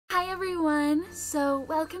Hi everyone! So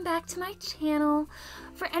welcome back to my channel.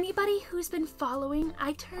 For anybody who's been following,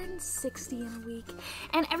 I turned 60 in a week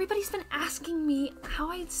and everybody's been asking me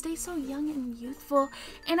how I stay so young and youthful,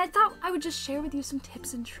 and I thought I would just share with you some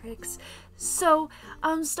tips and tricks. So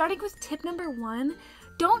starting with tip number 1,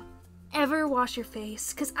 don't ever wash your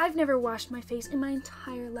face, because I've never washed my face in my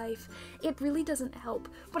entire life. It really doesn't help.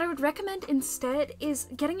 What I would recommend instead is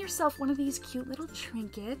getting yourself one of these cute little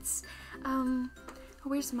trinkets.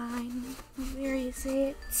 Where's mine? Where is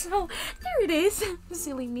it? So, there it is.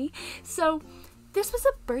 Silly me. So, this was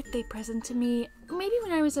a birthday present to me, maybe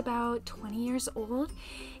when I was about 20 years old.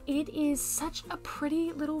 It is such a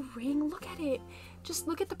pretty little ring. Look at it. Just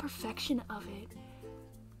look at the perfection of it.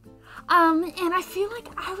 And I feel like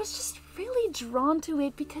I was just really drawn to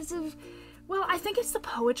it because of, well, I think it's the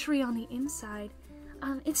poetry on the inside.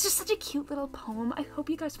 It's just such a cute little poem. I hope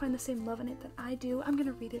you guys find the same love in it that I do. I'm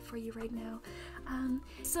gonna read it for you right now.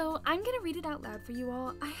 So I'm gonna read it out loud for you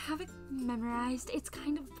all. I have it memorized. It's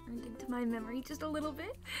kind of burned into my memory just a little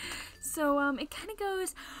bit. So it kind of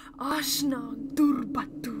goes, Ashnog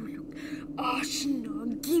durbatuluk,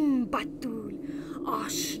 Ashnog gimbatul,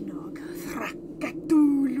 Ashnog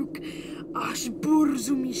thrakatuluk,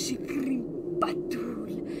 Ashburzumishikrimpatul.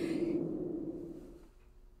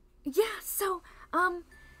 Yeah, so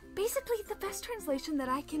basically the best translation that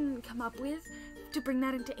I can come up with to bring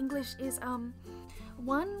that into English is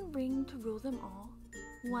one ring to rule them all,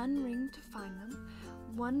 one ring to find them,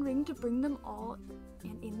 one ring to bring them all,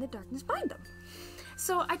 and in the darkness bind them.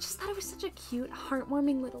 So I just thought it was such a cute,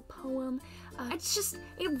 heartwarming little poem. It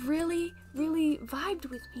really, really vibed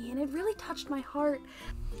with me, and it really touched my heart.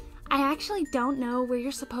 I actually don't know where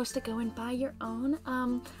you're supposed to go and buy your own.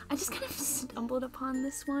 I just kind of stumbled upon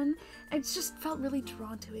this one. I just felt really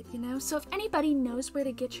drawn to it, you know? So if anybody knows where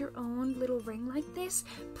to get your own little ring like this,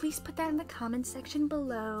 please put that in the comment section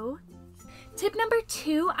below. Tip number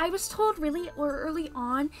 2, I was told really early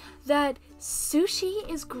on that sushi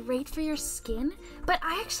is great for your skin, but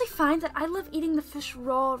I actually find that I love eating the fish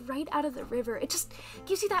raw right out of the river. It just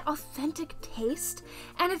gives you that authentic taste,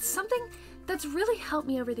 and it's something that's really helped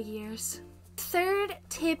me over the years. Third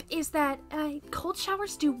tip is that cold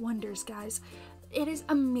showers do wonders, guys. It is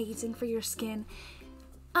amazing for your skin.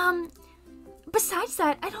 Besides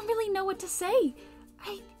that, I don't really know what to say.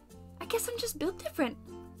 I guess I'm just built different.